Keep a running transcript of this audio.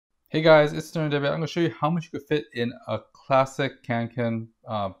Hey guys, it's SterlingW. I'm going to show you how much you could fit in a classic Kanken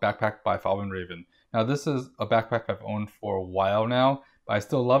backpack by FJALLRAVEN. Now this is a backpack I've owned for a while now, but I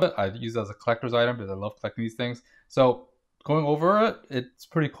still love it. I use it as a collector's item because I love collecting these things. So going over it, it's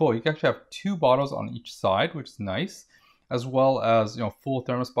pretty cool. You can actually have two bottles on each side, which is nice, as well as full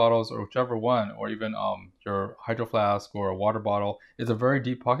thermos bottles or whichever one, or even your hydro flask or a water bottle. It's a very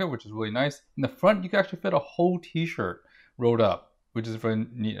deep pocket, which is really nice. In the front, you can actually fit a whole t-shirt rolled up, which is very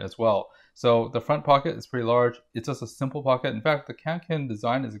neat as well. So the front pocket is pretty large. It's just a simple pocket. In fact, the Kanken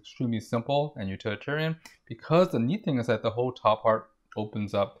design is extremely simple and utilitarian because the neat thing is that the whole top part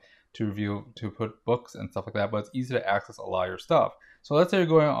opens up to put books and stuff like that, but it's easy to access a lot of your stuff. So let's say you're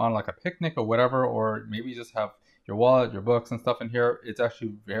going on like a picnic or whatever, or maybe you just have your wallet, your books and stuff in here. It's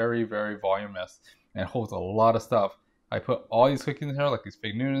actually very, very voluminous and holds a lot of stuff. I put all these cookies in here, like these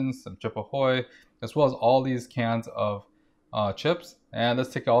Fig Newtons, some Chip Ahoy, as well as all these cans of chips. And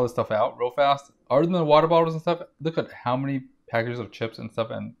let's take all this stuff out real fast. Other than the water bottles and stuff, look at how many packages of chips and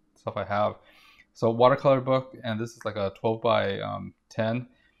stuff I have. So watercolor book, and this is like a 12 by 10,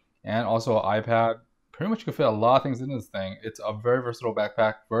 and also an iPad. Pretty much you can fit a lot of things in this thing. It's a very versatile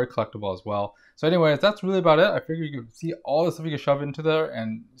backpack, very collectible as well. So anyways, that's really about it. I figure you can see all the stuff you can shove into there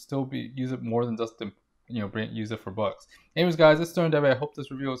and still use it more than just to use it for books. Anyways guys, it's SterlingW. I hope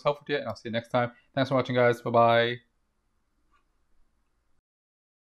this review was helpful to you, and I'll see you next time. Thanks for watching guys. Bye bye.